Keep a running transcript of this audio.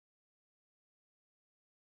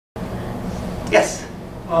Yes?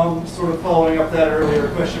 Sort of following up that earlier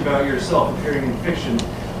question about yourself appearing in fiction.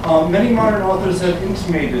 Many modern authors have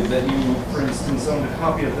intimated that you, for instance, owned a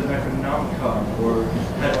copy of the Necronomicon or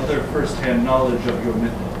had other first-hand knowledge of your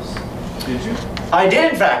mythos. Did you? I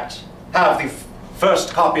did, in fact, have the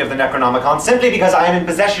first copy of the Necronomicon simply because I am in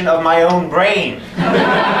possession of my own brain.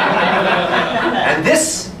 And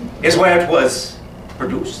this is where it was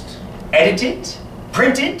produced, edited,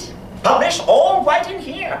 printed, published, all right in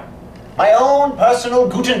here. My own personal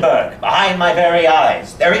Gutenberg, behind my very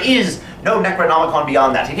eyes. There is no Necronomicon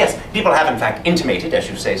beyond that. And yes, people have in fact intimated, as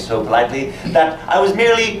you say so politely, that I was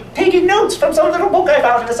merely taking notes from some little book I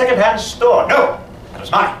found in a second-hand store. No, that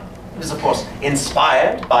was mine. It was, of course,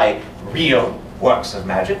 inspired by real works of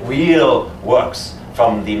magic, real works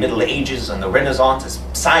from the Middle Ages and the Renaissance, as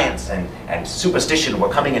science and superstition were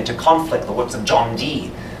coming into conflict, the works of John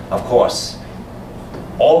Dee, of course.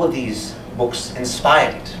 All of these books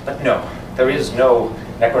inspired it. But no, there is no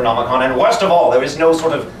Necronomicon, and worst of all, there is no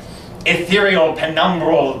sort of ethereal,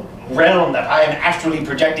 penumbral realm that I am actually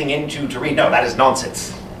projecting into to read. No, that is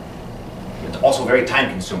nonsense. It's also very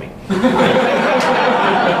time-consuming.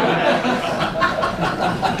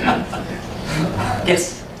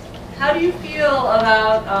 Yes? How do you feel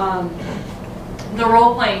about the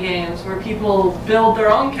role-playing games where people build their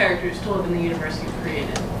own characters to live in the universe you've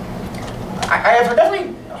created? I have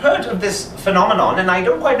definitely heard of this phenomenon, and I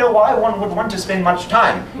don't quite know why one would want to spend much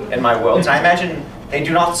time in my worlds. I imagine they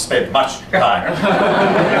do not spend much time.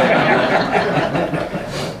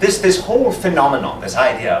 This whole phenomenon, this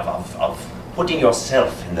idea of putting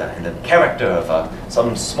yourself in the character of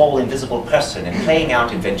some small invisible person and playing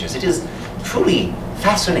out adventures, it is truly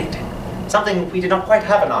fascinating. Something we did not quite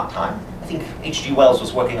have in our time. I think H.G. Wells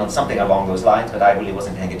was working on something along those lines, but I really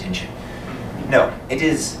wasn't paying attention. No, it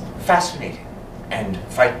is fascinating and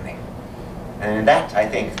frightening. And in that, I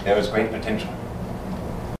think, there is great potential.